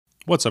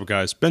What's up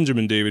guys,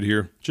 Benjamin David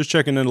here, just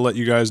checking in to let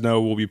you guys know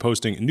we'll be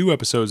posting new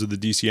episodes of the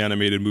DC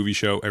Animated Movie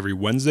Show every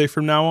Wednesday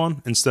from now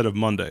on, instead of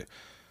Monday.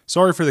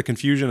 Sorry for the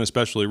confusion,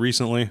 especially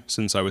recently,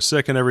 since I was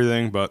sick and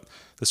everything, but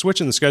the switch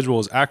in the schedule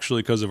is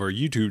actually because of our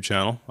YouTube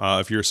channel.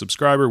 If you're a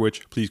subscriber,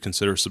 which please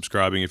consider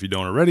subscribing if you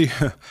don't already,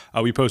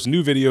 we post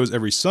new videos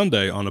every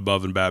Sunday on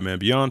Above and Batman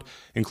Beyond,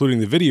 including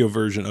the video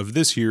version of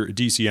this here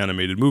DC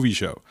Animated Movie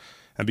Show.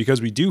 And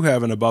because we do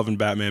have an Above and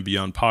Batman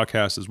Beyond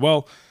podcast as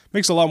well,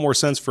 makes a lot more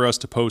sense for us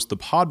to post the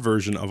pod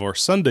version of our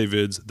Sunday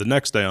vids the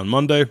next day on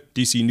Monday,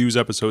 DC News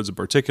episodes in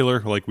particular,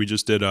 like we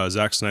just did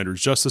Zack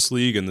Snyder's Justice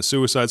League and the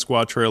Suicide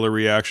Squad trailer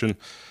reaction.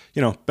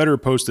 Better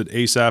posted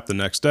ASAP the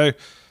next day,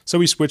 so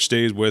we switched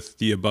days with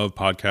the Above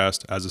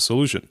podcast as a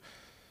solution.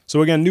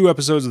 So again, new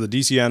episodes of the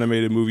DC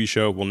Animated Movie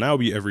Show will now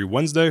be every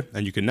Wednesday,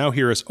 and you can now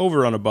hear us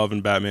over on Above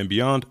and Batman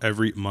Beyond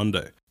every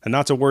Monday. And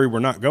not to worry, we're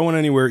not going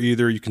anywhere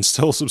either. You can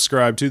still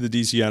subscribe to the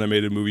DC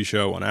Animated Movie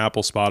Show on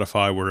Apple,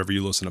 Spotify, wherever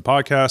you listen to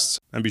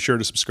podcasts. And be sure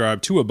to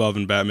subscribe to Above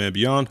and Batman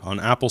Beyond on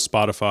Apple,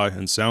 Spotify,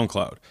 and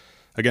SoundCloud.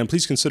 Again,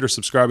 please consider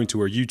subscribing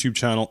to our YouTube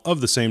channel of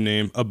the same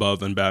name,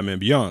 Above and Batman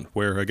Beyond,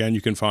 where again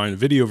you can find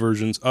video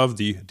versions of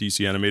the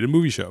DC Animated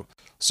Movie Show.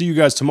 See you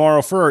guys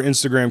tomorrow for our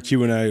Instagram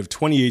Q&A of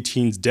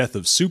 2018's Death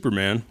of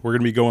Superman. We're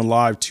going to be going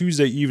live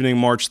Tuesday evening,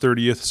 March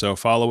 30th, so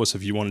follow us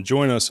if you want to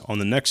join us on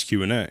the next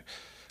Q&A.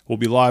 We'll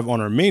be live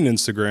on our main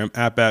Instagram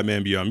at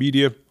Batman Beyond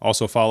Media.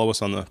 Also follow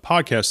us on the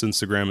podcast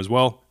Instagram as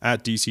well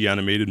at DC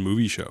Animated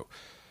Movie Show.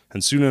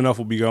 And soon enough,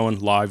 we'll be going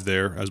live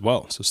there as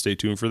well, so stay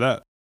tuned for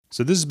that.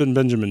 So this has been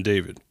Benjamin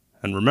David.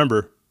 And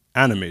remember,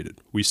 animated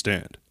we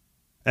stand.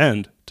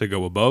 And to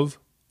go above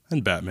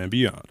and Batman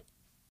Beyond.